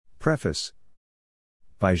Preface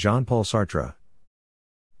by Jean-Paul Sartre.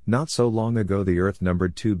 Not so long ago the Earth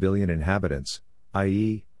numbered 2 billion inhabitants,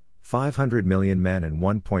 i.e., 500 million men and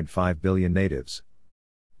 1.5 billion natives.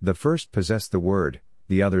 The first possessed the word,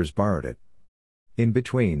 the others borrowed it. In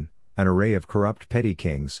between, an array of corrupt petty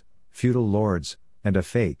kings, feudal lords, and a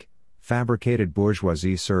fake, fabricated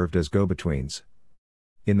bourgeoisie served as go-betweens.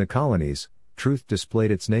 In the colonies, truth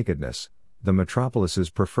displayed its nakedness, the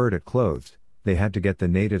metropolises preferred it clothed, they had to get the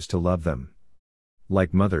natives to love them.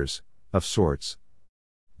 Like mothers, of sorts.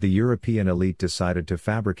 The European elite decided to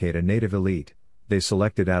fabricate a native elite. They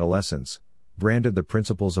selected adolescents, branded the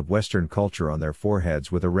principles of Western culture on their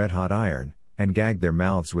foreheads with a red-hot iron, and gagged their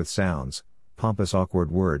mouths with sounds, pompous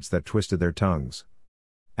awkward words that twisted their tongues.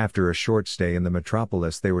 After a short stay in the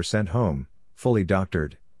metropolis they were sent home, fully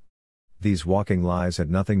doctored. These walking lies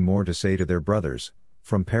had nothing more to say to their brothers.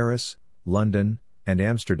 From Paris, London, and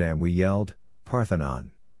Amsterdam we yelled,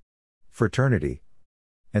 Parthenon. Fraternity.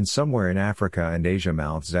 And somewhere in Africa and Asia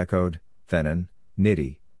mouths echoed, Thenon,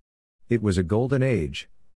 Niddy. It was a golden age.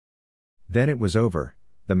 Then it was over,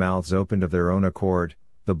 the mouths opened of their own accord,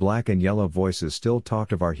 the black and yellow voices still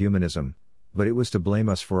talked of our humanism, but it was to blame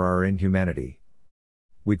us for our inhumanity.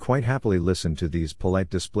 We quite happily listened to these polite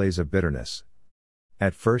displays of bitterness.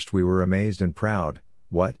 At first we were amazed and proud.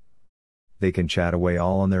 What? They can chat away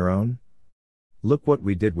all on their own? Look what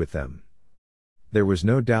we did with them. There was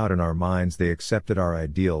no doubt in our minds they accepted our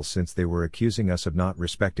ideals since they were accusing us of not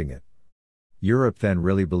respecting it. Europe then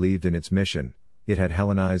really believed in its mission, it had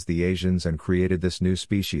Hellenized the Asians and created this new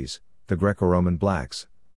species, the Greco-Roman blacks.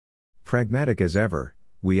 Pragmatic as ever,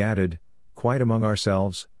 we added, quite among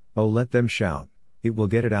ourselves, oh let them shout, it will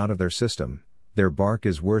get it out of their system, their bark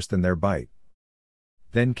is worse than their bite.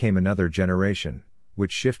 Then came another generation,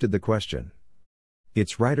 which shifted the question.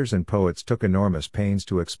 Its writers and poets took enormous pains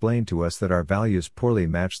to explain to us that our values poorly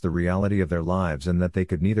matched the reality of their lives and that they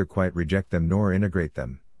could neither quite reject them nor integrate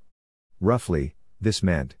them. Roughly, this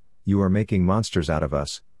meant, you are making monsters out of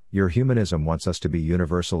us, your humanism wants us to be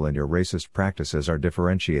universal and your racist practices are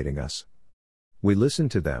differentiating us. We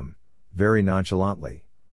listened to them, very nonchalantly.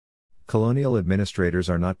 Colonial administrators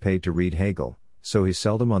are not paid to read Hegel, so he's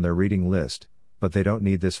seldom on their reading list, but they don't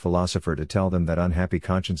need this philosopher to tell them that unhappy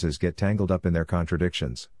consciences get tangled up in their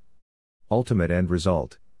contradictions. Ultimate end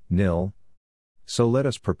result, nil. So let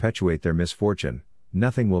us perpetuate their misfortune,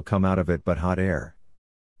 nothing will come out of it but hot air.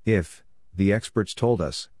 If, the experts told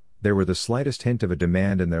us, there were the slightest hint of a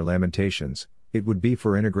demand in their lamentations, it would be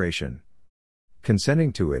for integration.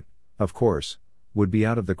 Consenting to it, of course, would be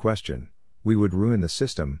out of the question, we would ruin the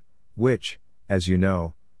system, which, as you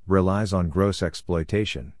know, relies on gross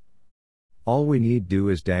exploitation. All we need do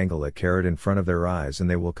is dangle a carrot in front of their eyes and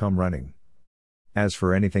they will come running. As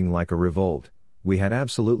for anything like a revolt, we had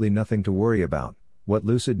absolutely nothing to worry about. What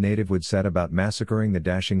lucid native would set about massacring the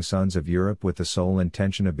dashing sons of Europe with the sole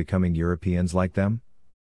intention of becoming Europeans like them?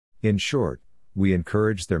 In short, we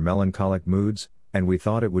encouraged their melancholic moods, and we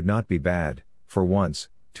thought it would not be bad, for once,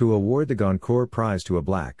 to award the Goncourt Prize to a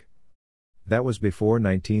black. That was before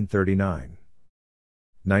 1939.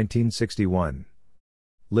 1961.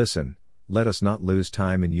 Listen. Let us not lose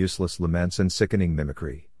time in useless laments and sickening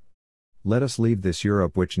mimicry. Let us leave this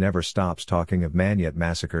Europe which never stops talking of man yet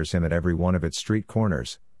massacres him at every one of its street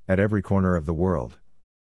corners, at every corner of the world.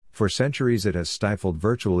 For centuries it has stifled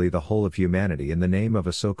virtually the whole of humanity in the name of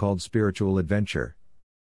a so-called spiritual adventure.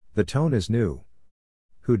 The tone is new.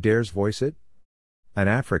 Who dares voice it? An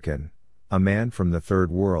African, a man from the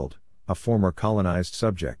Third World, a former colonized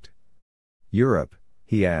subject. Europe,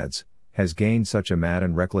 he adds, has gained such a mad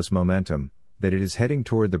and reckless momentum, that it is heading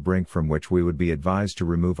toward the brink from which we would be advised to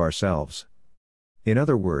remove ourselves. In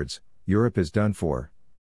other words, Europe is done for.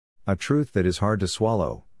 A truth that is hard to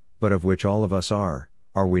swallow, but of which all of us are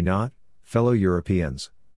we not, fellow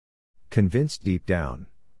Europeans? Convinced deep down.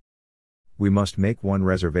 We must make one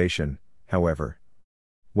reservation, however.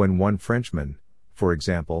 When one Frenchman, for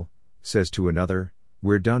example, says to another,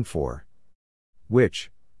 we're done for.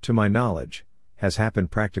 Which, to my knowledge, has happened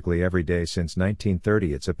practically every day since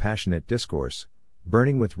 1930. It's a passionate discourse,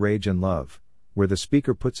 burning with rage and love, where the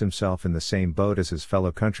speaker puts himself in the same boat as his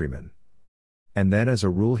fellow countrymen. And then as a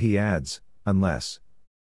rule he adds, unless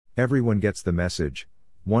everyone gets the message,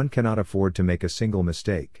 one cannot afford to make a single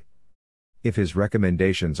mistake. If his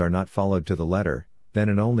recommendations are not followed to the letter, then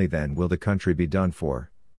and only then will the country be done for.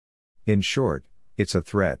 In short, it's a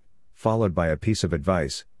threat, followed by a piece of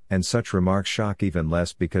advice, and such remarks shock even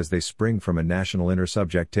less because they spring from a national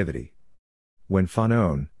intersubjectivity. When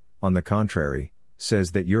Fanon, on the contrary,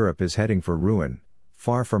 says that Europe is heading for ruin,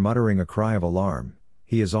 far from uttering a cry of alarm,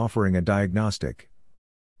 he is offering a diagnostic.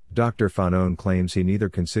 Dr. Fanon claims he neither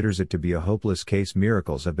considers it to be a hopeless case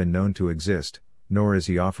miracles have been known to exist, nor is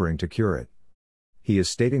he offering to cure it. He is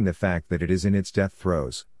stating the fact that it is in its death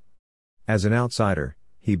throes. As an outsider,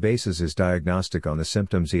 he bases his diagnostic on the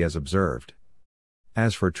symptoms he has observed.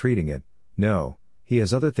 As for treating it, no, he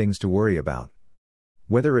has other things to worry about.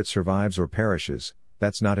 Whether it survives or perishes,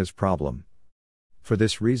 that's not his problem. For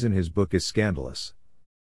this reason his book is scandalous.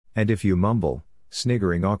 And if you mumble,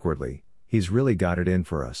 sniggering awkwardly, he's really got it in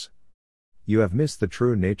for us. You have missed the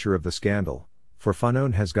true nature of the scandal, for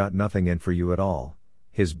Fanon has got nothing in for you at all.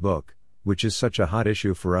 His book, which is such a hot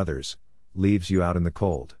issue for others, leaves you out in the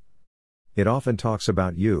cold. It often talks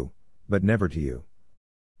about you, but never to you.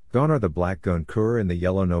 Gone are the black Goncourt and the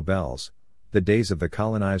yellow Nobels, the days of the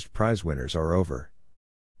colonized prize winners are over.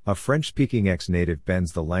 A French-speaking ex-native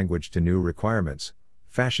bends the language to new requirements,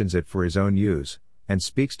 fashions it for his own use, and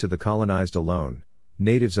speaks to the colonized alone.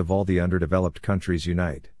 Natives of all the underdeveloped countries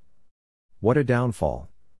unite. What a downfall!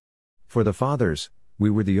 For the fathers, we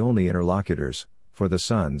were the only interlocutors, for the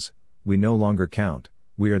sons, we no longer count,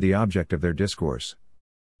 we are the object of their discourse.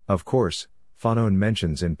 Of course, Fanon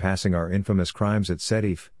mentions in passing our infamous crimes at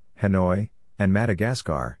Sétif, Hanoi, and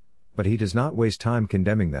Madagascar, but he does not waste time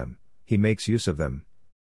condemning them, he makes use of them.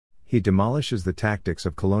 He demolishes the tactics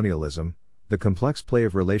of colonialism, the complex play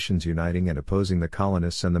of relations uniting and opposing the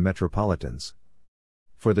colonists and the metropolitans.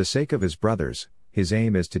 For the sake of his brothers, his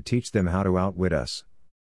aim is to teach them how to outwit us.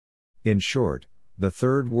 In short, the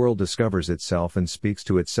Third World discovers itself and speaks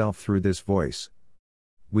to itself through this voice.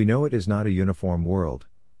 We know it is not a uniform world,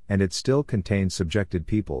 and it still contains subjected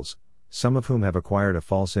peoples, some of whom have acquired a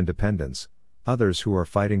false independence, others who are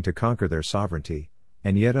fighting to conquer their sovereignty,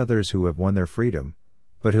 and yet others who have won their freedom,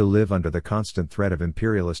 but who live under the constant threat of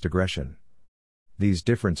imperialist aggression. These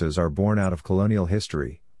differences are born out of colonial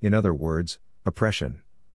history, in other words, oppression.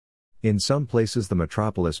 In some places the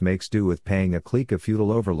metropolis makes do with paying a clique of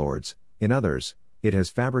feudal overlords, in others, it has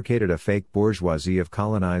fabricated a fake bourgeoisie of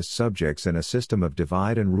colonized subjects and a system of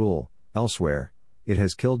divide and rule. Elsewhere, it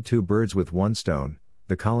has killed two birds with one stone,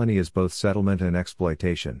 the colony is both settlement and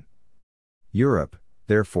exploitation. Europe,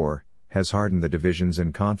 therefore, has hardened the divisions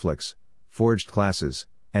and conflicts, forged classes,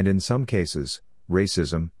 and in some cases,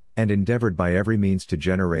 racism, and endeavored by every means to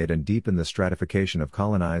generate and deepen the stratification of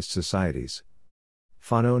colonized societies.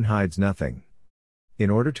 Fanon hides nothing. In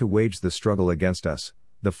order to wage the struggle against us,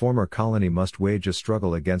 the former colony must wage a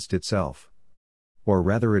struggle against itself. Or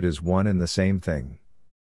rather it is one and the same thing.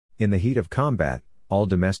 In the heat of combat, all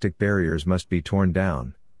domestic barriers must be torn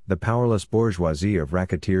down, the powerless bourgeoisie of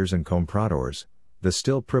racketeers and compradors, the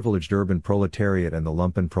still privileged urban proletariat and the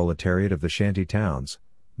lumpen proletariat of the shanty towns,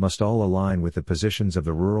 must all align with the positions of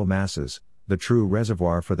the rural masses, the true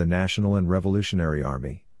reservoir for the national and revolutionary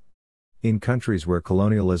army. In countries where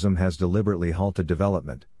colonialism has deliberately halted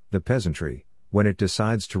development, the peasantry, when it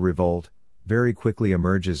decides to revolt, very quickly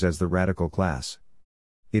emerges as the radical class.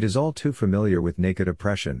 It is all too familiar with naked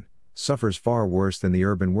oppression, suffers far worse than the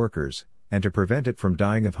urban workers, and to prevent it from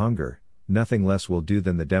dying of hunger, nothing less will do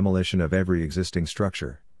than the demolition of every existing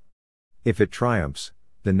structure. If it triumphs,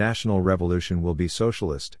 the national revolution will be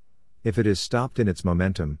socialist. If it is stopped in its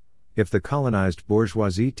momentum, if the colonized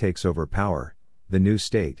bourgeoisie takes over power, the new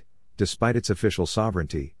state, despite its official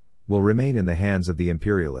sovereignty, will remain in the hands of the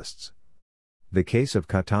imperialists. The case of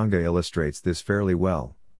Katanga illustrates this fairly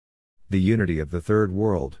well. The unity of the Third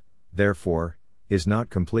World, therefore, is not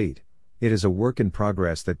complete. It is a work in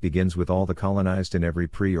progress that begins with all the colonized in every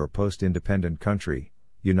pre- or post-independent country,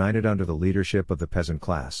 united under the leadership of the peasant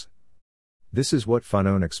class. This is what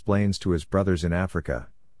Fanon explains to his brothers in Africa,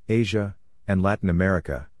 Asia, and Latin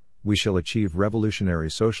America. We shall achieve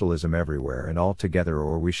revolutionary socialism everywhere and all together,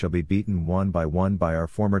 or we shall be beaten one by our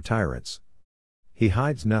former tyrants. He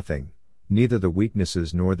hides nothing, neither the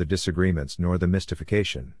weaknesses nor the disagreements nor the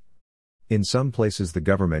mystification. In some places the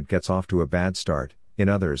government gets off to a bad start, in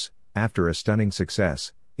others, after a stunning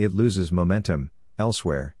success, it loses momentum,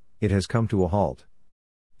 elsewhere, it has come to a halt.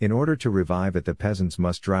 In order to revive it, the peasants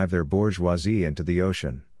must drive their bourgeoisie into the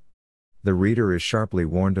ocean. The reader is sharply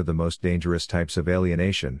warned of the most dangerous types of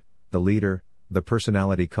alienation, the leader, the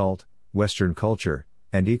personality cult, Western culture,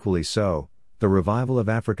 and equally so, the revival of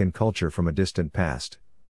African culture from a distant past.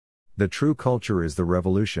 The true culture is the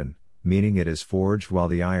revolution, meaning it is forged while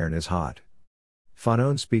the iron is hot.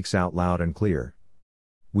 Fanon speaks out loud and clear.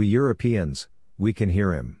 We Europeans, we can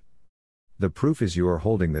hear him. The proof is you are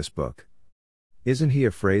holding this book. Isn't he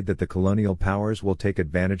afraid that the colonial powers will take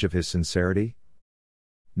advantage of his sincerity?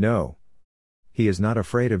 No. He is not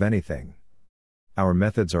afraid of anything. Our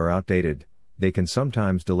methods are outdated, they can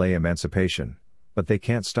sometimes delay emancipation, but they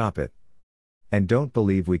can't stop it. And don't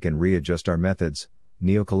believe we can readjust our methods,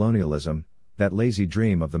 Neocolonialism, that lazy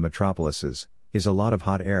dream of the metropolises, is a lot of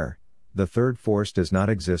hot air. The third force does not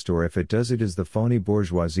exist, or if it does, it is the phony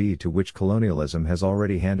bourgeoisie to which colonialism has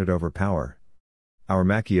already handed over power. Our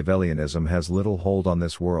Machiavellianism has little hold on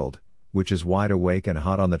this world, which is wide awake and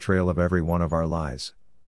hot on the trail of every one of our lies.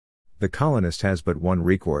 The colonist has but one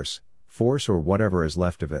recourse, force or whatever is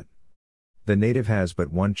left of it. The native has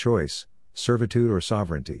but one choice, servitude or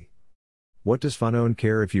sovereignty. What does Fanon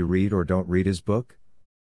care if you read or don't read his book?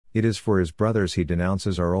 It is for his brothers he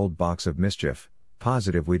denounces our old box of mischief,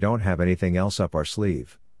 positive we don't have anything else up our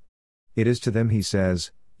sleeve. It is to them he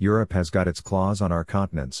says, Europe has got its claws on our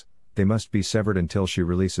continents, they must be severed until she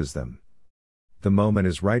releases them. The moment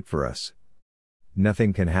is right for us.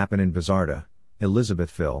 Nothing can happen in Bizarda,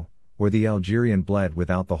 Elizabethville, or the Algerian Bled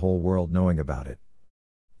without the whole world knowing about it.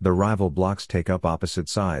 The rival blocks take up opposite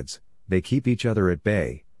sides, they keep each other at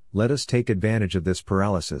bay. Let us take advantage of this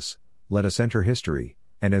paralysis, let us enter history,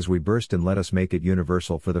 and as we burst in let us make it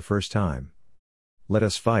universal for the first time. Let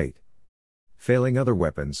us fight. Failing other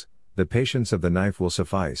weapons, the patience of the knife will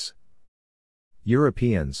suffice.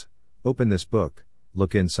 Europeans, open this book,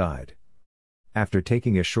 look inside. After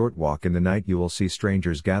taking a short walk in the night you will see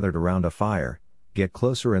strangers gathered around a fire, get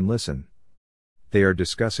closer and listen. They are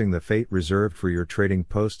discussing the fate reserved for your trading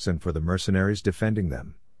posts and for the mercenaries defending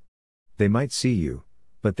them. They might see you,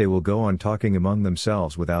 but they will go on talking among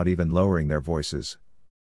themselves without even lowering their voices.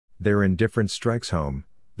 Their indifference strikes home,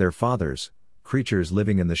 their fathers, creatures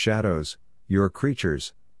living in the shadows, your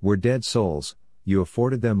creatures, were dead souls, you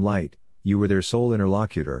afforded them light, you were their sole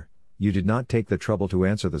interlocutor, you did not take the trouble to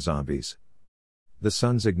answer the zombies. The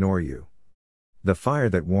suns ignore you. The fire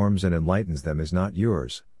that warms and enlightens them is not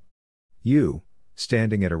yours. You,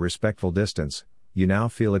 standing at a respectful distance, you now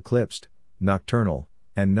feel eclipsed, nocturnal,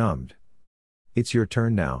 and numbed. It's your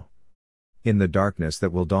turn now. In the darkness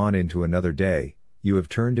that will dawn into another day, you have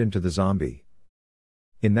turned into the zombie.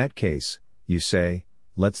 In that case, you say,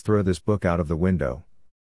 let's throw this book out of the window.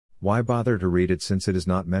 Why bother to read it since it is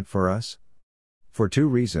not meant for us? For two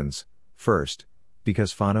reasons. First,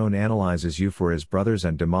 because Fanon analyzes you for his brothers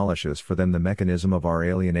and demolishes for them the mechanism of our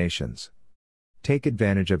alienations. Take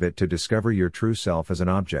advantage of it to discover your true self as an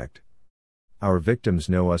object. Our victims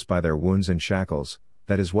know us by their wounds and shackles,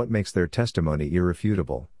 that is what makes their testimony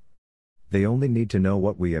irrefutable. They only need to know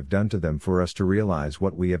what we have done to them for us to realize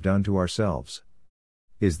what we have done to ourselves.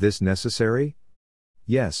 Is this necessary?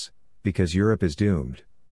 Yes, because Europe is doomed.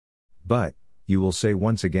 But, you will say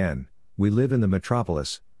once again, we live in the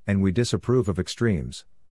metropolis, and we disapprove of extremes.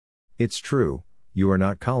 It's true, you are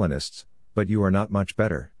not colonists, but you are not much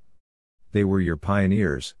better. They were your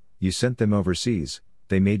pioneers, you sent them overseas,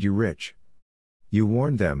 they made you rich. You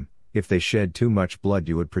warned them, if they shed too much blood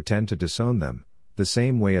you would pretend to disown them, the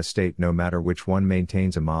same way a state no matter which one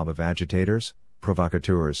maintains a mob of agitators,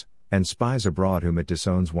 provocateurs, and spies abroad whom it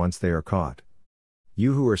disowns once they are caught.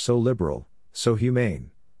 You who are so liberal, so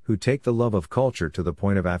humane, who take the love of culture to the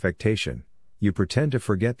point of affectation, you pretend to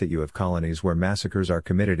forget that you have colonies where massacres are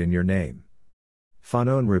committed in your name.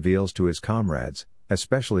 Fanon reveals to his comrades,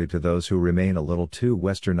 especially to those who remain a little too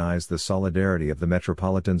westernized, the solidarity of the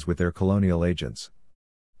metropolitans with their colonial agents.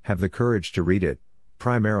 Have the courage to read it,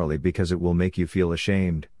 primarily because it will make you feel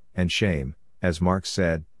ashamed, and shame, as Marx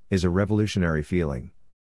said, is a revolutionary feeling.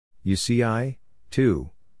 You see, I,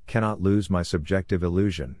 too, cannot lose my subjective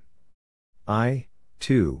illusion. I,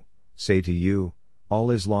 too, say to you,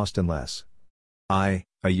 all is lost unless I,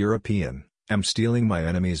 a European, am stealing my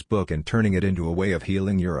enemy's book and turning it into a way of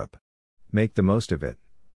healing Europe. Make the most of it.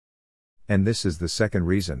 And this is the second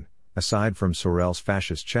reason, aside from Sorel's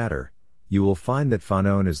fascist chatter, you will find that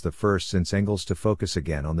Fanon is the first since Engels to focus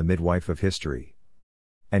again on the midwife of history.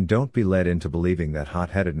 And don't be led into believing that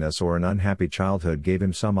hot-headedness or an unhappy childhood gave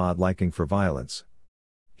him some odd liking for violence.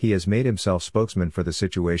 He has made himself spokesman for the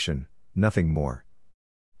situation, nothing more.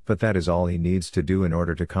 But that is all he needs to do in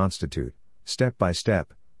order to constitute, step by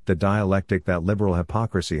step, the dialectic that liberal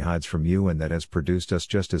hypocrisy hides from you and that has produced us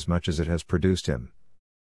just as much as it has produced him.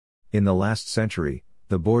 In the last century,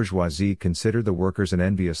 the bourgeoisie considered the workers an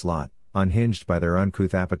envious lot, unhinged by their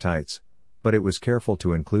uncouth appetites, but it was careful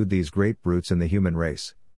to include these great brutes in the human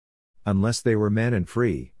race. Unless they were men and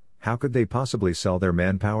free, how could they possibly sell their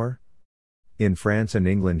manpower? In France and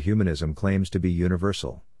England humanism claims to be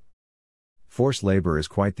universal. Forced labor is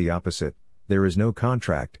quite the opposite, there is no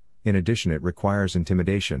contract, in addition it requires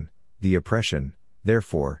intimidation, the oppression,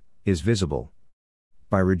 therefore, is visible.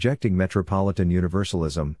 By rejecting metropolitan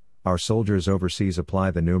universalism, our soldiers overseas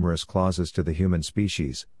apply the numerous clauses to the human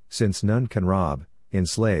species, since none can rob,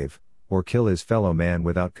 enslave, or kill his fellow man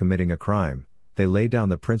without committing a crime, they lay down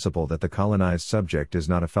the principle that the colonized subject is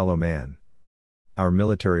not a fellow man. Our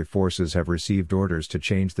military forces have received orders to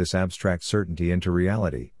change this abstract certainty into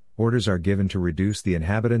reality. Orders are given to reduce the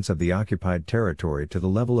inhabitants of the occupied territory to the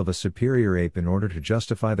level of a superior ape in order to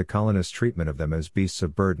justify the colonists' treatment of them as beasts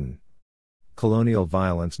of burden. Colonial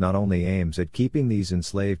violence not only aims at keeping these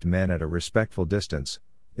enslaved men at a respectful distance,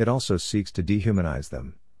 it also seeks to dehumanize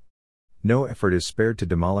them. No effort is spared to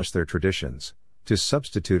demolish their traditions, to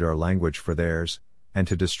substitute our language for theirs, and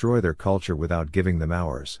to destroy their culture without giving them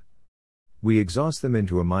ours. We exhaust them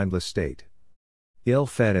into a mindless state.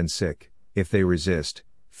 Ill-fed and sick, if they resist,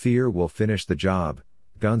 fear will finish the job.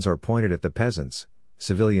 Guns are pointed at the peasants,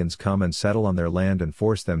 civilians come and settle on their land and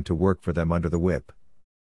force them to work for them under the whip.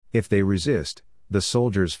 If they resist, the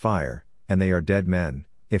soldiers fire, and they are dead men.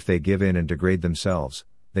 If they give in and degrade themselves,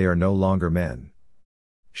 they are no longer men.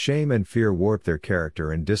 Shame and fear warp their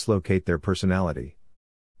character and dislocate their personality.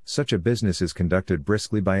 Such a business is conducted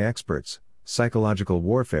briskly by experts. Psychological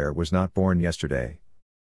warfare was not born yesterday.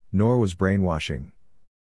 Nor was brainwashing.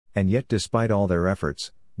 And yet, despite all their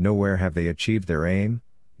efforts, nowhere have they achieved their aim,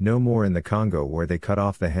 no more in the Congo where they cut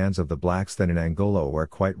off the hands of the blacks than in Angola where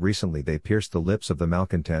quite recently they pierced the lips of the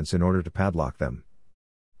malcontents in order to padlock them.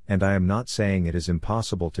 And I am not saying it is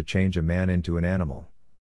impossible to change a man into an animal.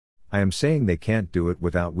 I am saying they can't do it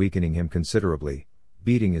without weakening him considerably.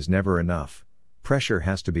 Beating is never enough. Pressure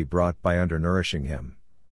has to be brought by undernourishing him.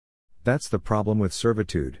 That's the problem with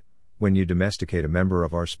servitude. When you domesticate a member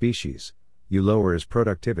of our species, you lower his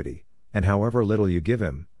productivity, and however little you give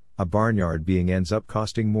him, a barnyard being ends up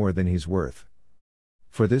costing more than he's worth.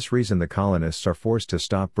 For this reason the colonists are forced to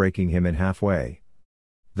stop breaking him in halfway.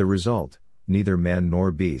 The result, neither man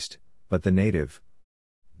nor beast, but the native.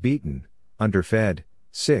 Beaten, underfed,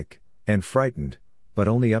 sick, and frightened, but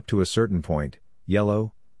only up to a certain point,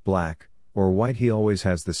 yellow, black, or white. He always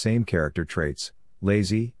has the same character traits,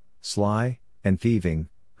 lazy, sly, and thieving,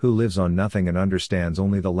 who lives on nothing and understands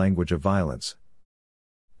only the language of violence.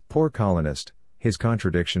 Poor colonist, his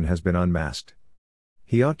contradiction has been unmasked.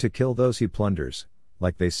 He ought to kill those he plunders,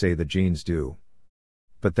 like they say the genes do.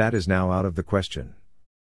 But that is now out of the question.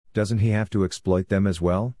 Doesn't he have to exploit them as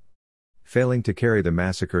well? Failing to carry the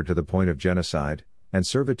massacre to the point of genocide, and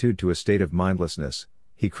servitude to a state of mindlessness,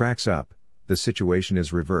 he cracks up, the situation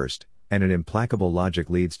is reversed, and an implacable logic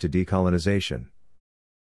leads to decolonization.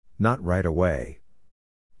 Not right away.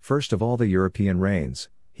 First of all, the European reigns.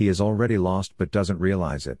 He is already lost but doesn't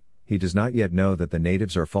realize it. He does not yet know that the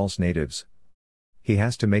natives are false natives. He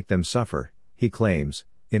has to make them suffer, he claims,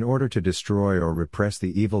 in order to destroy or repress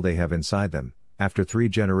the evil they have inside them. After 3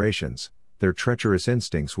 generations, their treacherous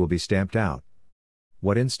instincts will be stamped out.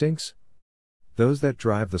 What instincts? Those that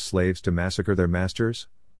drive the slaves to massacre their masters?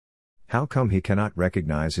 How come he cannot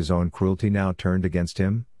recognize his own cruelty now turned against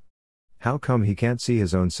him? How come he can't see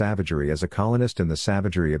his own savagery as a colonist and the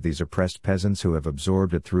savagery of these oppressed peasants who have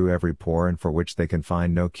absorbed it through every pore and for which they can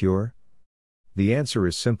find no cure? The answer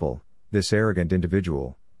is simple. This arrogant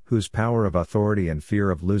individual, whose power of authority and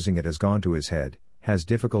fear of losing it has gone to his head, has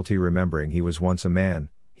difficulty remembering he was once a man.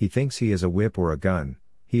 He thinks he is a whip or a gun.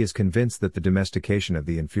 He is convinced that the domestication of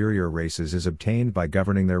the inferior races is obtained by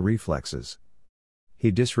governing their reflexes.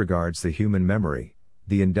 He disregards the human memory,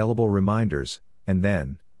 the indelible reminders, and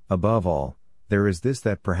then, above all, there is this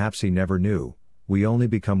that perhaps he never knew: we only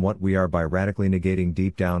become what we are by radically negating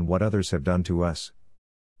deep down what others have done to us.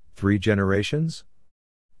 3 generations?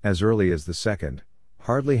 As early as the second,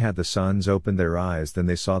 hardly had the sons opened their eyes than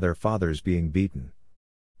they saw their fathers being beaten.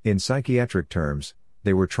 In psychiatric terms,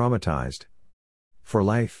 they were traumatized. For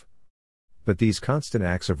life. But these constant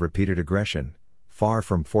acts of repeated aggression, far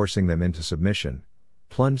from forcing them into submission,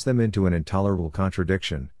 plunge them into an intolerable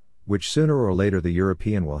contradiction, which sooner or later the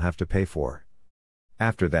European will have to pay for.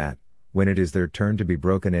 After that, when it is their turn to be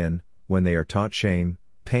broken in, when they are taught shame,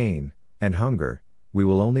 pain, and hunger, we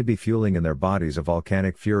will only be fueling in their bodies a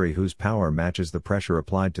volcanic fury whose power matches the pressure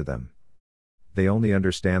applied to them. They only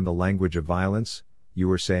understand the language of violence, you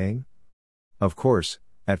were saying? Of course,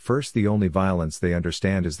 at first the only violence they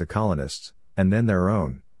understand is the colonists', and then their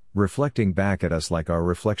own, reflecting back at us like our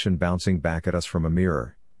reflection bouncing back at us from a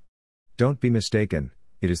mirror. Don't be mistaken,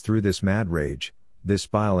 it is through this mad rage, this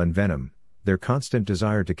bile and venom, their constant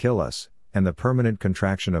desire to kill us, and the permanent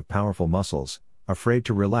contraction of powerful muscles, afraid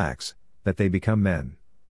to relax, that they become men.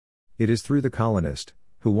 It is through the colonist,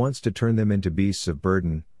 who wants to turn them into beasts of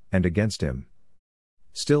burden, and against him.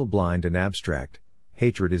 Still blind and abstract,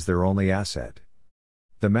 hatred is their only asset.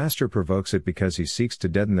 The master provokes it because he seeks to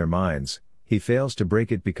deaden their minds, he fails to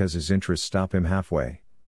break it because his interests stop him halfway.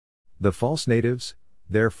 The false natives,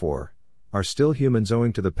 therefore, are still humans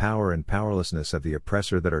owing to the power and powerlessness of the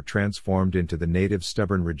oppressor that are transformed into the native's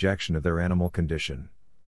stubborn rejection of their animal condition.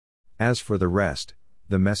 As for the rest,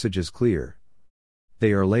 the message is clear.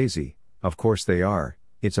 They are lazy, of course they are,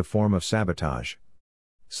 it's a form of sabotage.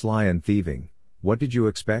 Sly and thieving, what did you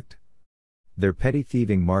expect? Their petty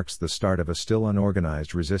thieving marks the start of a still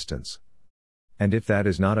unorganized resistance. And if that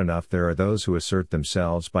is not enough, there are those who assert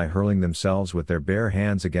themselves by hurling themselves with their bare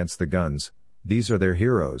hands against the guns. These are their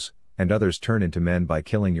heroes, and others turn into men by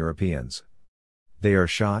killing Europeans. They are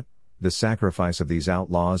shot. The sacrifice of these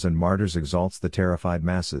outlaws and martyrs exalts the terrified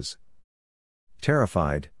masses.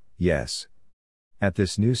 Terrified, yes. At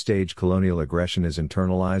this new stage, colonial aggression is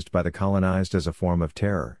internalized by the colonized as a form of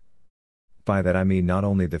terror. By that I mean not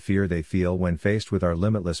only the fear they feel when faced with our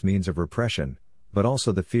limitless means of repression, but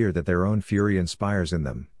also the fear that their own fury inspires in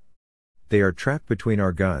them. They are trapped between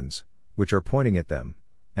our guns, which are pointing at them,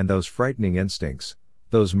 and those frightening instincts,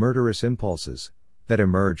 those murderous impulses, that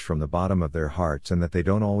emerge from the bottom of their hearts and that they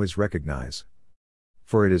don't always recognize.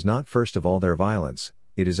 For it is not first of all their violence,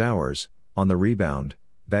 it is ours, on the rebound,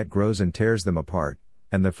 that grows and tears them apart,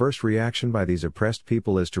 and the first reaction by these oppressed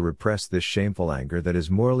people is to repress this shameful anger that is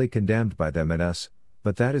morally condemned by them and us,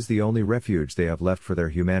 but that is the only refuge they have left for their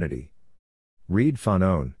humanity. Read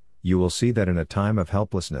Fanon, you will see that in a time of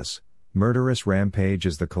helplessness, murderous rampage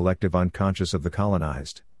is the collective unconscious of the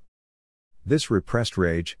colonized. This repressed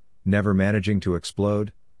rage, never managing to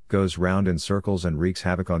explode, goes round in circles and wreaks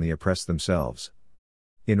havoc on the oppressed themselves.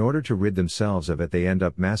 In order to rid themselves of it, they end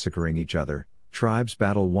up massacring each other. Tribes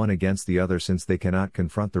battle one against the other since they cannot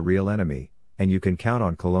confront the real enemy, and you can count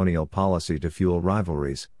on colonial policy to fuel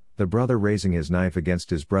rivalries. The brother raising his knife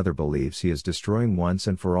against his brother believes he is destroying once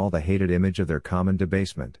and for all the hated image of their common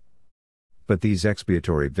debasement. But these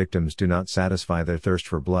expiatory victims do not satisfy their thirst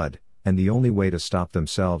for blood, and the only way to stop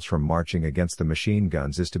themselves from marching against the machine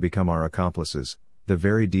guns is to become our accomplices. The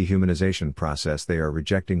very dehumanization process they are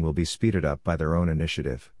rejecting will be speeded up by their own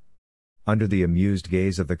initiative. Under the amused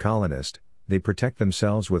gaze of the colonist, they protect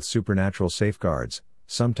themselves with supernatural safeguards,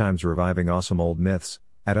 sometimes reviving awesome old myths,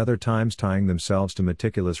 at other times tying themselves to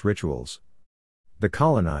meticulous rituals. The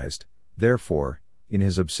colonized, therefore, in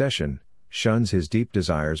his obsession, shuns his deep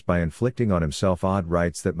desires by inflicting on himself odd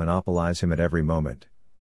rites that monopolize him at every moment.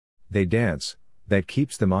 They dance, that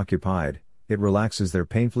keeps them occupied, it relaxes their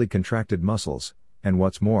painfully contracted muscles, and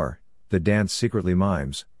what's more, the dance secretly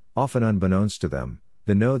mimes, often unbeknownst to them,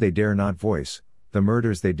 the no they dare not voice, the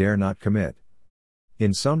murders they dare not commit.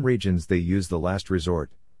 In some regions they use the last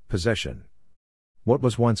resort, possession. What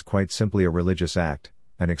was once quite simply a religious act,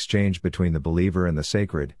 an exchange between the believer and the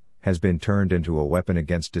sacred, has been turned into a weapon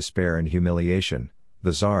against despair and humiliation.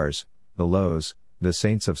 The czars, the lows, the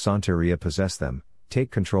saints of Santeria possess them,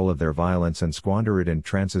 take control of their violence and squander it in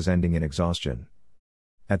trances ending in exhaustion.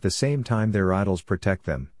 At the same time their idols protect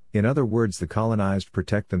them. In other words, the colonized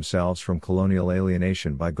protect themselves from colonial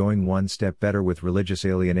alienation by going one step better with religious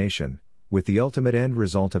alienation, with the ultimate end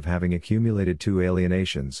result of having accumulated two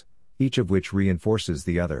alienations, each of which reinforces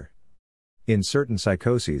the other. In certain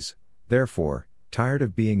psychoses, therefore, tired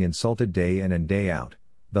of being insulted day in and day out,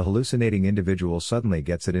 the hallucinating individual suddenly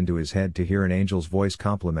gets it into his head to hear an angel's voice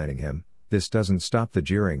complimenting him. This doesn't stop the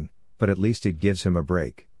jeering, but at least it gives him a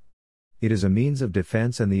break. It is a means of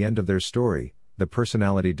defense and the end of their story. The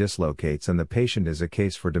personality dislocates and the patient is a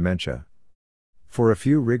case for dementia. For a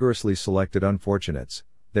few rigorously selected unfortunates,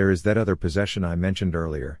 there is that other possession I mentioned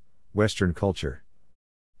earlier, Western culture.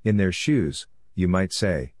 In their shoes, you might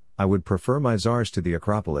say, I would prefer my czars to the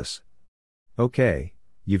Acropolis. Okay,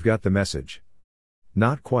 you've got the message.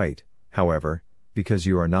 Not quite, however, because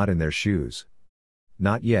you are not in their shoes.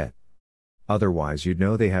 Not yet. Otherwise you'd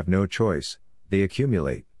know they have no choice, they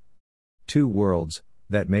accumulate. Two worlds,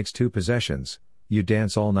 that makes two possessions. You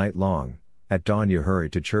dance all night long, at dawn you hurry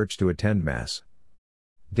to church to attend Mass.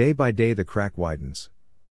 Day by day the crack widens.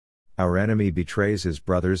 Our enemy betrays his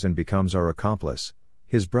brothers and becomes our accomplice,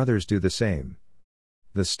 his brothers do the same.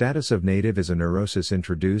 The status of native is a neurosis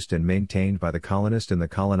introduced and maintained by the colonist and the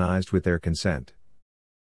colonized with their consent.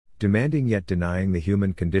 Demanding yet denying the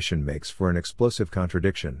human condition makes for an explosive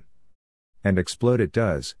contradiction. And explode it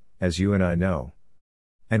does, as you and I know.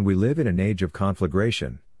 And we live in an age of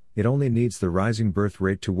conflagration. It only needs the rising birth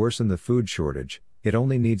rate to worsen the food shortage, it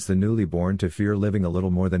only needs the newly born to fear living a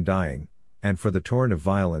little more than dying, and for the torrent of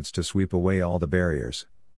violence to sweep away all the barriers.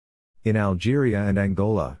 In Algeria and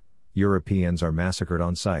Angola, Europeans are massacred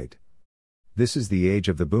on sight. This is the age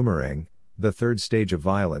of the boomerang, the third stage of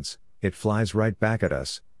violence. It flies right back at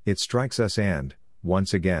us, it strikes us and,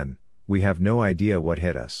 once again, we have no idea what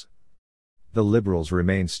hit us. The liberals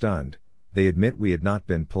remain stunned. They admit we had not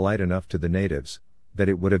been polite enough to the natives, that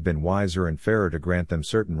it would have been wiser and fairer to grant them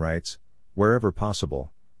certain rights, wherever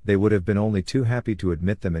possible, They would have been only too happy to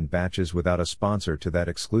admit them in batches without a sponsor to that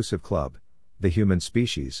exclusive club, the human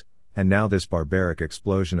species, and now this barbaric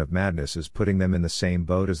explosion of madness is putting them in the same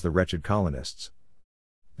boat as the wretched colonists.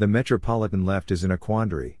 The metropolitan left is in a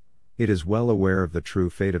quandary. It is well aware of the true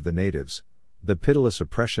fate of the natives, the pitiless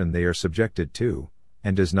oppression they are subjected to,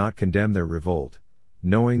 and does not condemn their revolt,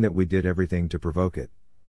 knowing that we did everything to provoke it.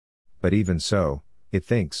 But even so, it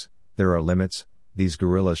thinks, there are limits. These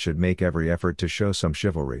guerrillas should make every effort to show some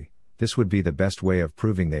chivalry. This would be the best way of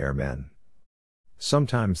proving they are men.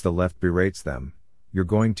 Sometimes the left berates them. You're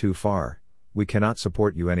going too far, we cannot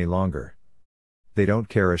support you any longer. They don't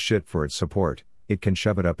care a shit for its support, it can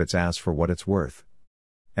shove it up its ass for what it's worth.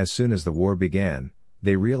 As soon as the war began,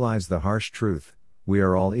 they realized the harsh truth: we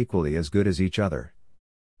are all equally as good as each other.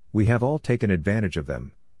 We have all taken advantage of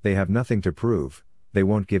them, they have nothing to prove, they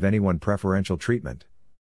won't give anyone preferential treatment.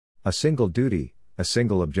 A single duty, a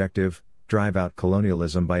single objective: drive out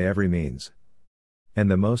colonialism by every means. And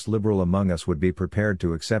the most liberal among us would be prepared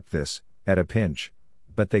to accept this, at a pinch,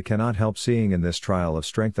 but they cannot help seeing in this trial of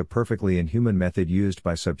strength a perfectly inhuman method used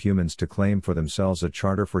by subhumans to claim for themselves a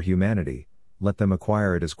charter for humanity. Let them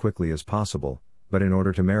acquire it as quickly as possible, but in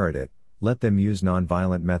order to merit it, let them use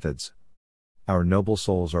non-violent methods. Our noble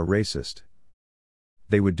souls are racist.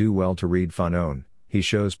 They would do well to read Fanon. He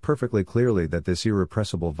shows perfectly clearly that this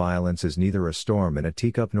irrepressible violence is neither a storm in a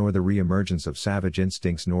teacup nor the re-emergence of savage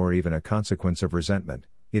instincts nor even a consequence of resentment.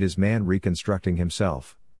 It is man reconstructing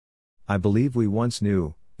himself. I believe we once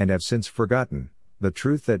knew, and have since forgotten, the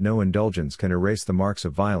truth that no indulgence can erase the marks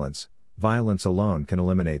of violence, violence alone can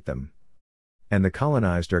eliminate them. And the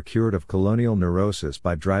colonized are cured of colonial neurosis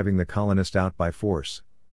by driving the colonist out by force.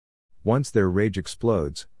 Once their rage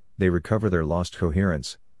explodes, they recover their lost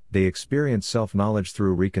coherence. They experience self-knowledge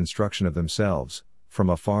through reconstruction of themselves. From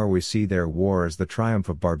afar we see their war as the triumph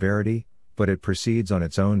of barbarity, but it proceeds on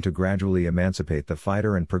its own to gradually emancipate the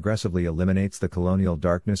fighter and progressively eliminates the colonial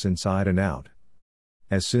darkness inside and out.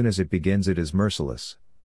 As soon as it begins, it is merciless.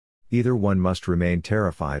 Either one must remain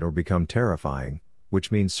terrified or become terrifying,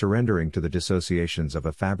 which means surrendering to the dissociations of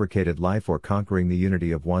a fabricated life or conquering the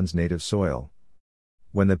unity of one's native soil.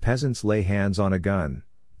 When the peasants lay hands on a gun,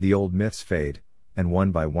 the old myths fade, and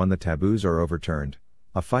one by one the taboos are overturned.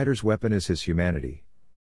 A fighter's weapon is his humanity.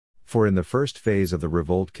 For in the first phase of the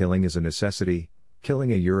revolt, killing is a necessity.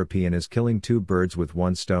 Killing a European is killing two birds with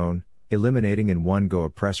one stone, eliminating in one go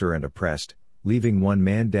oppressor and oppressed, leaving one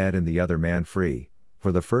man dead and the other man free.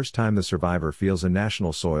 For the first time the survivor feels a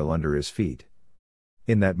national soil under his feet.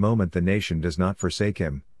 In that moment the nation does not forsake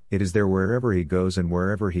him, it is there wherever he goes and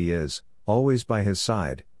wherever he is, always by his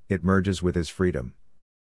side, it merges with his freedom.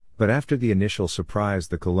 But after the initial surprise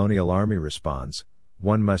the colonial army responds: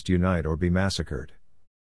 one must unite or be massacred.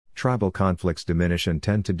 Tribal conflicts diminish and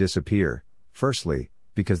tend to disappear, firstly,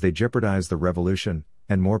 because they jeopardize the revolution,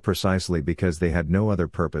 and more precisely because they had no other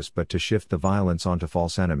purpose but to shift the violence onto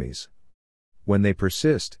false enemies. When they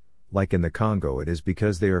persist, like in the Congo, it is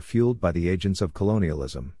because they are fueled by the agents of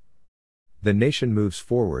colonialism. The nation moves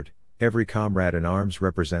forward, every comrade in arms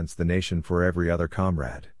represents the nation for every other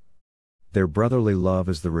comrade. Their brotherly love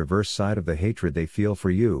is the reverse side of the hatred they feel for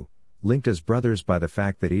you, linked as brothers by the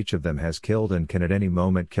fact that each of them has killed and can at any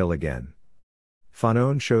moment kill again.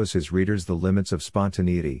 Fanon shows his readers the limits of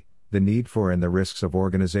spontaneity, the need for and the risks of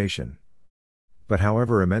organization. But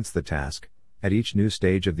however immense the task, at each new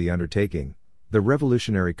stage of the undertaking, the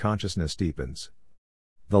revolutionary consciousness deepens.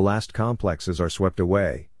 The last complexes are swept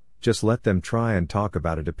away, just let them try and talk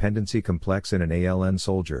about a dependency complex in an ALN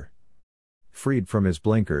soldier. Freed from his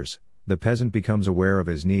blinkers, the peasant becomes aware of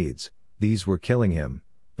his needs. These were killing him,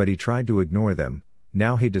 but he tried to ignore them.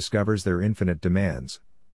 Now he discovers their infinite demands.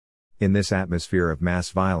 In this atmosphere of mass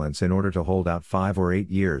violence, in order to hold out 5 or 8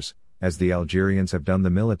 years, as the Algerians have done, the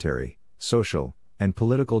military, social, and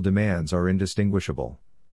political demands are indistinguishable.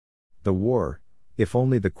 The war, if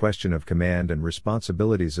only the question of command and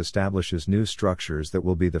responsibilities establishes new structures that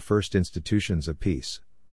will be the first institutions of peace.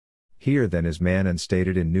 Here then is man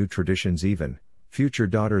instated in new traditions, even future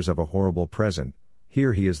daughters of a horrible present.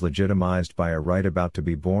 Here he is legitimized by a right about to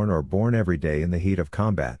be born or born every day in the heat of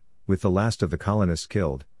combat. With the last of the colonists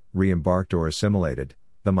killed, re-embarked or assimilated,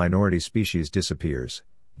 the minority species disappears,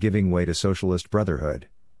 giving way to socialist brotherhood.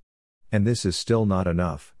 And this is still not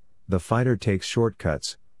enough. The fighter takes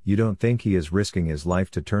shortcuts. You don't think he is risking his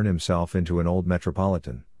life to turn himself into an old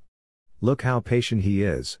metropolitan. Look how patient he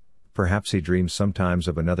is. Perhaps he dreams sometimes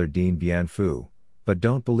of another Dien Bien Phu. But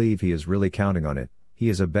don't believe he is really counting on it. He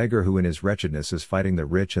is a beggar who in his wretchedness is fighting the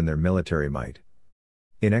rich and their military might.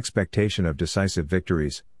 In expectation of decisive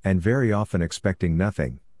victories, and very often expecting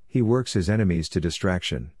nothing, he works his enemies to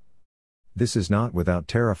distraction. This is not without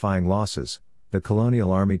terrifying losses. The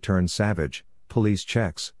colonial army turned savage, police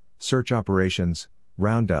checks, search operations,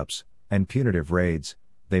 roundups, and punitive raids,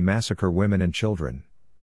 they massacre women and children.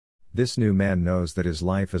 This new man knows that his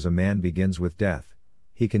life as a man begins with death.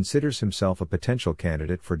 He considers himself a potential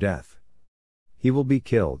candidate for death. He will be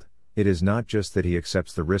killed. It is not just that he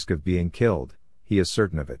accepts the risk of being killed, he is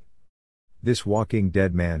certain of it. This walking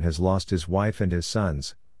dead man has lost his wife and his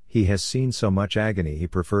sons. He has seen so much agony he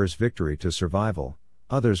prefers victory to survival.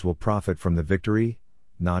 Others will profit from the victory,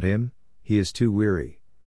 not him, he is too weary.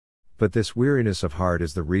 But this weariness of heart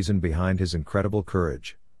is the reason behind his incredible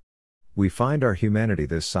courage. We find our humanity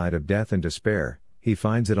this side of death and despair, he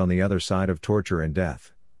finds it on the other side of torture and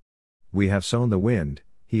death. We have sown the wind,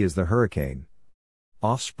 he is the hurricane.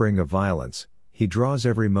 Offspring of violence, he draws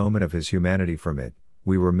every moment of his humanity from it.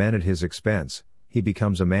 We were men at his expense, he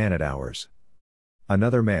becomes a man at ours.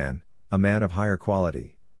 Another man, a man of higher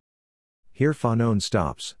quality. Here Fanon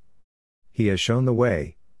stops. He has shown the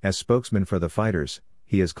way, as spokesman for the fighters,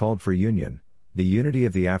 he has called for union, the unity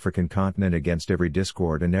of the African continent against every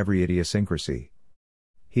discord and every idiosyncrasy.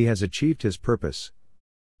 He has achieved his purpose.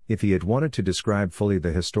 If he had wanted to describe fully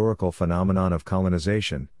the historical phenomenon of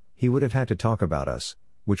colonization, he would have had to talk about us,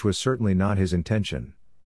 which was certainly not his intention.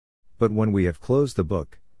 But when we have closed the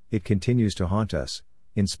book, it continues to haunt us,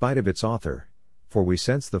 in spite of its author, for we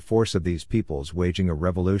sense the force of these peoples waging a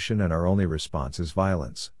revolution and our only response is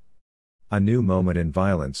violence. A new moment in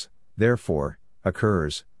violence, therefore,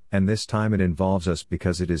 occurs, and this time it involves us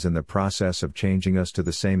because it is in the process of changing us to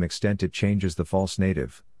the same extent it changes the false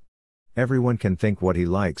native. Everyone can think what he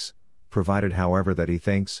likes, provided however that he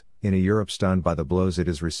thinks, in a Europe stunned by the blows it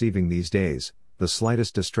is receiving these days, the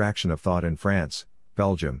slightest distraction of thought in France,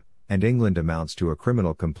 Belgium, and England amounts to a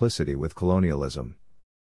criminal complicity with colonialism.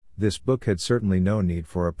 This book had certainly no need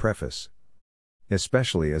for a preface.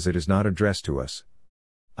 Especially as it is not addressed to us.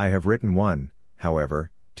 I have written one,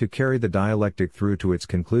 however, to carry the dialectic through to its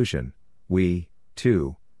conclusion. We,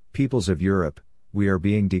 too, peoples of Europe, we are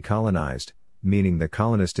being decolonized, meaning the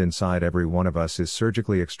colonist inside every one of us is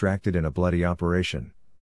surgically extracted in a bloody operation.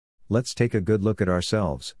 Let's take a good look at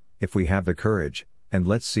ourselves, if we have the courage, and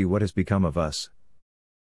let's see what has become of us.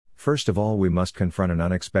 First of all, we must confront an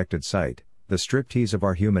unexpected sight, the striptease of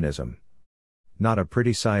our humanism. Not a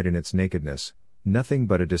pretty sight in its nakedness, nothing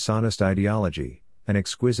but a dishonest ideology, an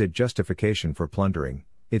exquisite justification for plundering,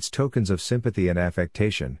 its tokens of sympathy and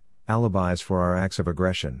affectation, alibis for our acts of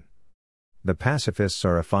aggression. The pacifists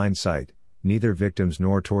are a fine sight, neither victims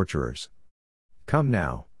nor torturers. Come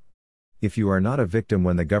now. If you are not a victim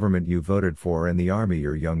when the government you voted for and the army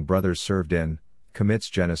your young brothers served in, commits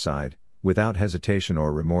genocide, without hesitation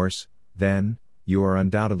or remorse, then, you are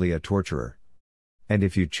undoubtedly a torturer. And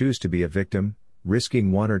if you choose to be a victim,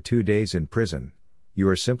 risking 1 or 2 days in prison, you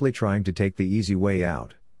are simply trying to take the easy way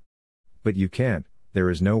out. But you can't, there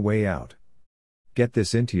is no way out. Get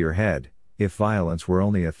this into your head, if violence were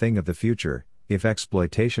only a thing of the future, if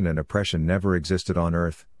exploitation and oppression never existed on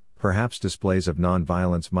Earth, perhaps displays of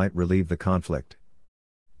non-violence might relieve the conflict.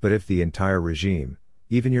 But if the entire regime,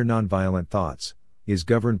 even your non-violent thoughts, is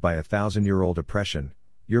governed by a 1,000-year-old oppression,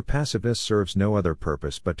 your pacifist serves no other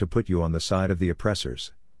purpose but to put you on the side of the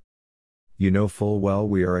oppressors. You know full well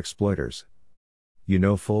we are exploiters. You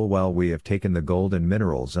know full well we have taken the gold and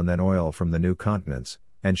minerals and then oil from the new continents,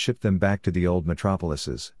 and shipped them back to the old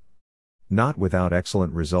metropolises. Not without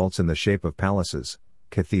excellent results in the shape of palaces,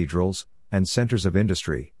 cathedrals, and centers of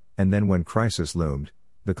industry, and then when crisis loomed,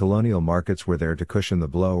 the colonial markets were there to cushion the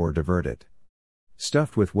blow or divert it.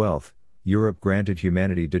 Stuffed with wealth, Europe granted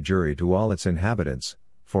humanity de jure to all its inhabitants.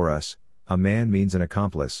 For us, a man means an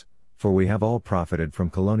accomplice, for we have all profited from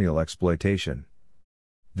colonial exploitation.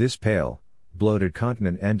 This pale, bloated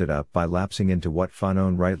continent ended up by lapsing into what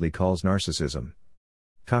Fanon rightly calls narcissism.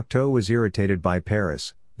 Cocteau was irritated by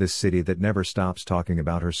Paris, this city that never stops talking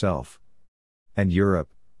about herself. And Europe,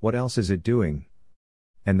 what else is it doing?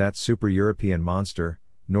 And that super-European monster,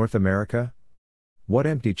 North America? What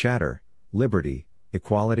empty chatter, liberty,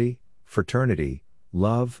 equality, fraternity,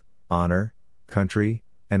 love, honor, country,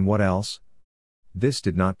 and what else? This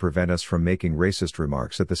did not prevent us from making racist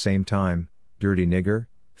remarks at the same time, dirty nigger,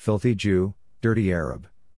 filthy Jew, dirty Arab.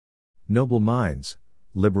 Noble minds,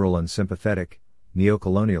 liberal and sympathetic,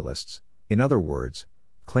 neocolonialists, in other words,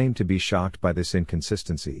 claim to be shocked by this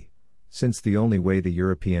inconsistency, since the only way the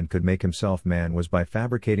European could make himself man was by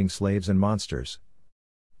fabricating slaves and monsters.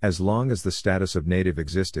 As long as the status of native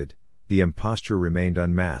existed, the imposture remained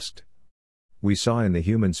unmasked. We saw in the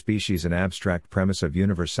human species an abstract premise of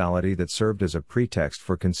universality that served as a pretext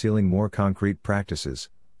for concealing more concrete practices.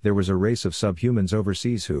 There was a race of subhumans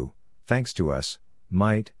overseas who, thanks to us,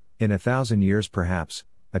 might, in 1,000 years perhaps,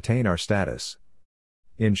 attain our status.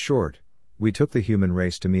 In short, we took the human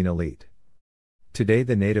race to mean elite. Today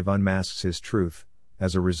the native unmasks his truth.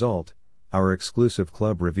 As a result, our exclusive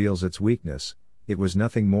club reveals its weakness. It was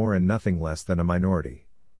nothing more and nothing less than a minority.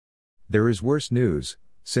 There is worse news,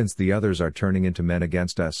 since the others are turning into men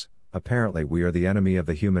against us. Apparently we are the enemy of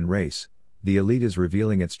the human race. The elite is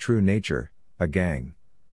revealing its true nature, a gang.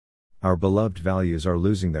 Our beloved values are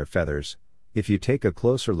losing their feathers. If you take a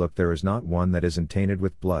closer look, there is not one that isn't tainted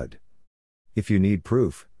with blood. If you need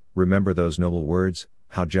proof, remember those noble words,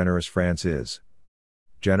 how generous France is.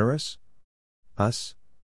 Generous? Us?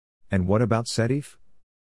 And what about Sétif?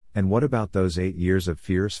 And what about those 8 years of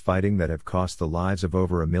fierce fighting that have cost the lives of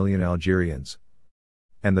over 1 million Algerians?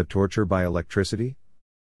 And the torture by electricity?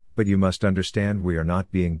 But you must understand, we are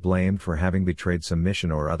not being blamed for having betrayed some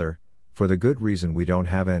mission or other, for the good reason we don't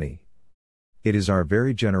have any. It is our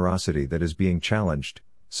very generosity that is being challenged.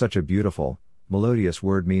 Such a beautiful, melodious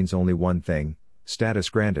word means only one thing: status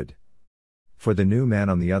granted. For the new man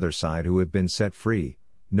on the other side who have been set free,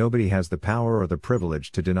 nobody has the power or the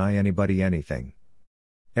privilege to deny anybody anything.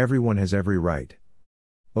 Everyone has every right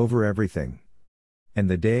over everything.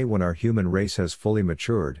 And the day when our human race has fully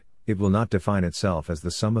matured, it will not define itself as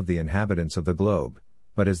the sum of the inhabitants of the globe,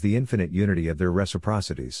 but as the infinite unity of their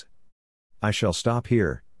reciprocities. I shall stop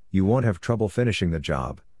here. You won't have trouble finishing the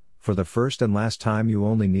job. For the first and last time you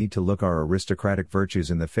only need to look our aristocratic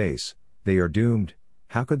virtues in the face. They are doomed.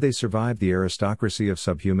 How could they survive the aristocracy of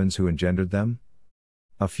subhumans who engendered them?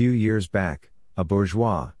 A few years back, a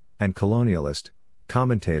bourgeois and colonialist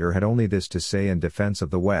commentator had only this to say in defense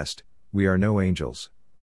of the West: we are no angels.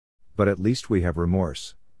 But at least we have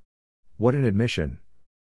remorse. What an admission!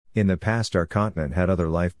 In the past our continent had other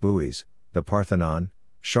life buoys: the Parthenon,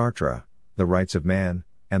 Chartres, the rights of man,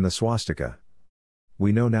 and the swastika.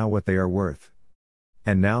 We know now what they are worth.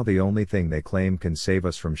 And now the only thing they claim can save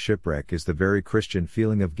us from shipwreck is the very Christian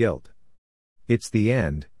feeling of guilt. It's the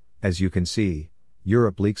end. As you can see,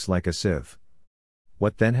 Europe leaks like a sieve.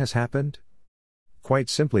 What then has happened? Quite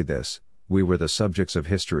simply this: we were the subjects of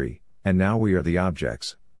history, and now we are the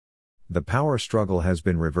objects. The power struggle has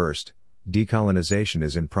been reversed. Decolonization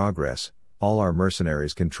is in progress. All our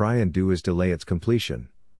mercenaries can try and do is delay its completion.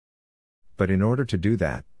 But in order to do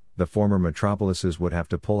that, the former metropolises would have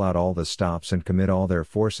to pull out all the stops and commit all their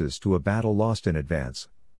forces to a battle lost in advance.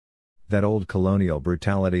 That old colonial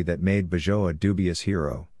brutality that made Bugeaud a dubious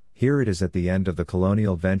hero, here it is at the end of the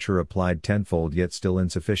colonial venture applied tenfold, yet still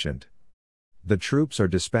insufficient. The troops are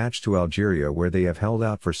dispatched to Algeria, where they have held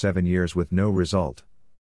out for 7 years with no result.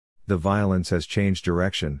 The violence has changed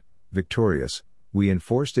direction. Victorious, we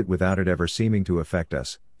enforced it without it ever seeming to affect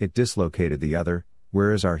us. It dislocated the other,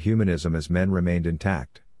 whereas our humanism as men remained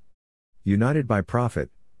intact. United by profit,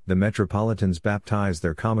 the metropolitans baptized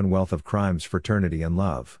their commonwealth of crimes, fraternity and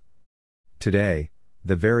love. Today,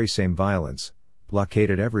 the very same violence,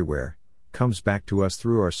 blockaded everywhere, comes back to us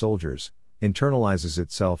through our soldiers, internalizes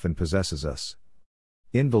itself and possesses us.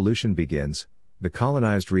 Involution begins, the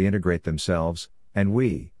colonized reintegrate themselves, and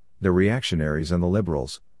we, the reactionaries and the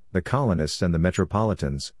liberals, the colonists and the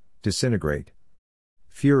metropolitans, disintegrate.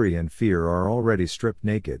 Fury and fear are already stripped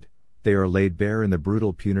naked. They are laid bare in the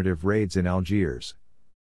brutal punitive raids in Algiers.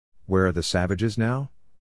 Where are the savages now?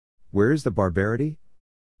 Where is the barbarity?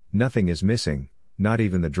 Nothing is missing, not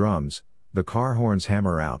even the drums. The car horns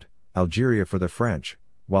hammer out, Algeria for the French,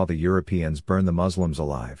 while the Europeans burn the Muslims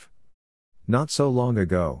alive. Not so long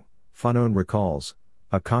ago, Fanon recalls,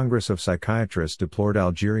 a congress of psychiatrists deplored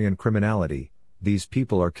Algerian criminality. These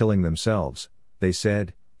people are killing themselves, they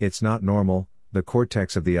said. It's not normal. The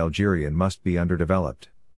cortex of the Algerian must be underdeveloped.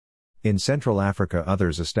 In Central Africa,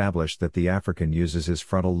 others established that the African uses his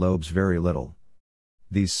frontal lobes very little.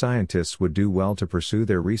 These scientists would do well to pursue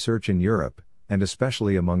their research in Europe, and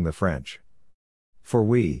especially among the French. For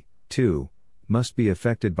we, too, must be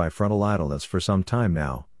affected by frontal idleness for some time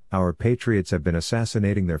now. Our patriots have been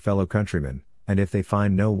assassinating their fellow countrymen, and if they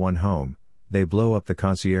find no one home, they blow up the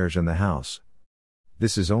concierge and the house.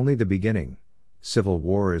 This is only the beginning. Civil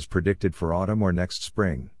war is predicted for autumn or next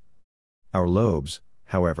spring. Our lobes,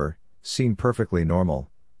 however, seem perfectly normal.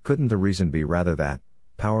 Couldn't the reason be rather that,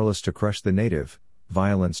 powerless to crush the native,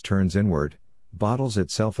 violence turns inward, bottles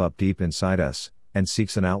itself up deep inside us, and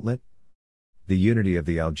seeks an outlet? The unity of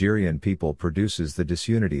the Algerian people produces the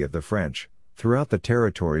disunity of the French. Throughout the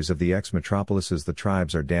territories of the ex-metropolises the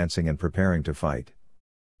tribes are dancing and preparing to fight.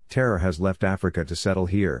 Terror has left Africa to settle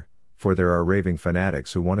here, for there are raving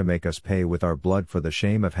fanatics who want to make us pay with our blood for the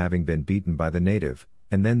shame of having been beaten by the native.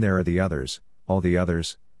 And then there are the others, all the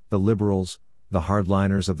others, the liberals, the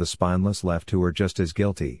hardliners of the spineless left who are just as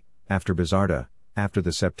guilty. After Bizarda, after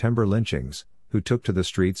the September lynchings, who took to the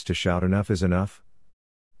streets to shout enough is enough?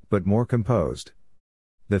 But more composed.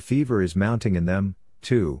 The fever is mounting in them,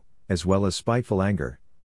 too, as well as spiteful anger.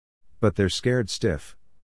 But they're scared stiff.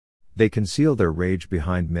 They conceal their rage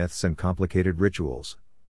behind myths and complicated rituals.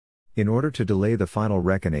 In order to delay the final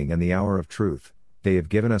reckoning and the hour of truth, they have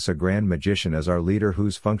given us a grand magician as our leader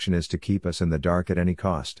whose function is to keep us in the dark at any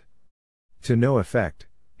cost. To no effect,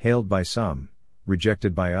 hailed by some,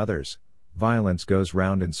 rejected by others, violence goes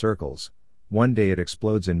round in circles. One day it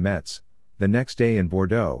explodes in Metz, the next day in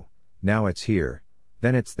Bordeaux, now it's here,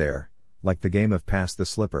 then it's there, like the game of Pass the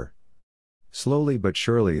Slipper. Slowly but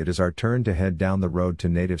surely it is our turn to head down the road to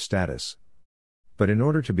native status. But in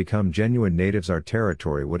order to become genuine natives, our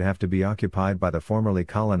territory would have to be occupied by the formerly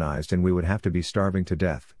colonized and we would have to be starving to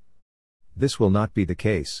death. This will not be the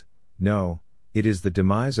case. No, it is the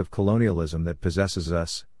demise of colonialism that possesses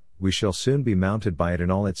us. We shall soon be mounted by it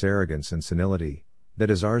in all its arrogance and senility.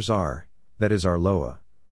 That is our czar, that is our Loa.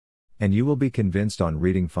 And you will be convinced on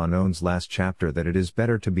reading Fanon's last chapter that it is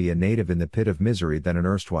better to be a native in the pit of misery than an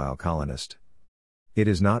erstwhile colonist. It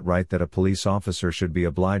is not right that a police officer should be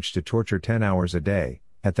obliged to torture 10 hours a day.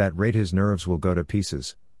 At that rate his nerves will go to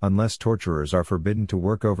pieces, unless torturers are forbidden to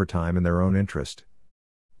work overtime in their own interest.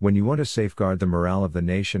 When you want to safeguard the morale of the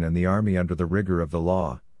nation and the army under the rigor of the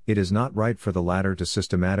law, it is not right for the latter to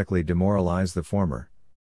systematically demoralize the former.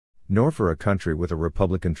 Nor for a country with a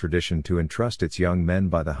republican tradition to entrust its young men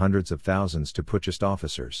by the hundreds of thousands to putschist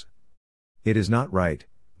officers. It is not right,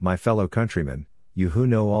 my fellow countrymen, you who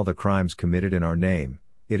know all the crimes committed in our name,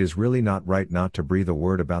 it is really not right not to breathe a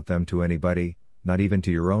word about them to anybody, not even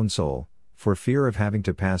to your own soul, for fear of having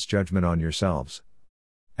to pass judgment on yourselves.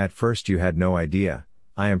 At first you had no idea,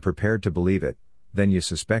 I am prepared to believe it, then you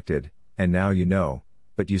suspected, and now you know,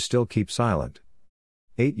 but you still keep silent.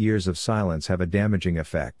 8 years of silence have a damaging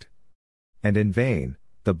effect. And in vain,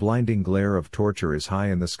 the blinding glare of torture is high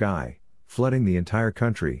in the sky, flooding the entire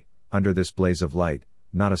country. Under this blaze of light,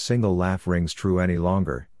 not a single laugh rings true any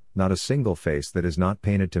longer, not a single face that is not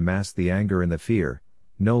painted to mask the anger and the fear,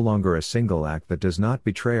 no longer a single act that does not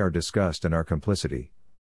betray our disgust and our complicity.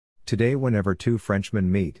 Today whenever two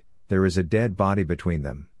Frenchmen meet, there is a dead body between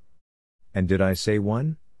them. And did I say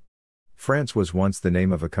one? France was once the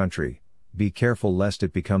name of a country, be careful lest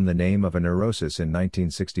it become the name of a neurosis in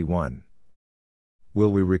 1961.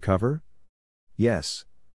 Will we recover? Yes.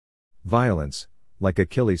 Violence, like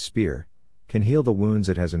Achilles' spear, can heal the wounds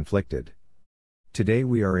it has inflicted. Today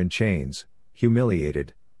we are in chains,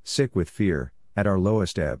 humiliated, sick with fear, at our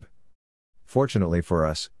lowest ebb. Fortunately for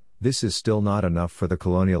us, this is still not enough for the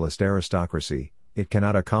colonialist aristocracy. It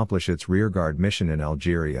cannot accomplish its rearguard mission in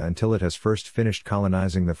Algeria until it has first finished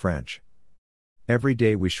colonizing the French. Every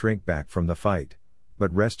day we shrink back from the fight,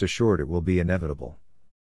 but rest assured it will be inevitable.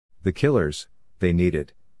 The killers, they need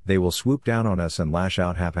it, they will swoop down on us and lash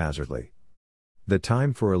out haphazardly. The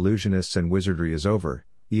time for illusionists and wizardry is over,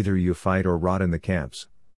 either you fight or rot in the camps.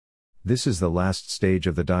 This is the last stage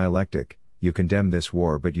of the dialectic, you condemn this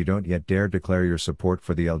war but you don't yet dare declare your support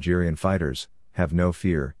for the Algerian fighters. Have no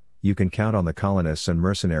fear, you can count on the colonists and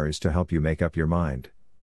mercenaries to help you make up your mind.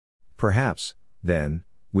 Perhaps, then,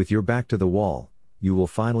 with your back to the wall, you will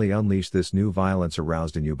finally unleash this new violence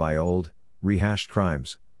aroused in you by old, rehashed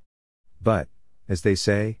crimes. But, as they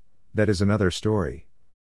say, that is another story.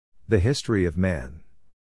 The history of man.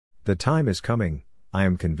 The time is coming, I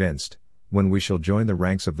am convinced, when we shall join the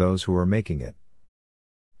ranks of those who are making it.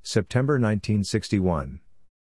 September 1961.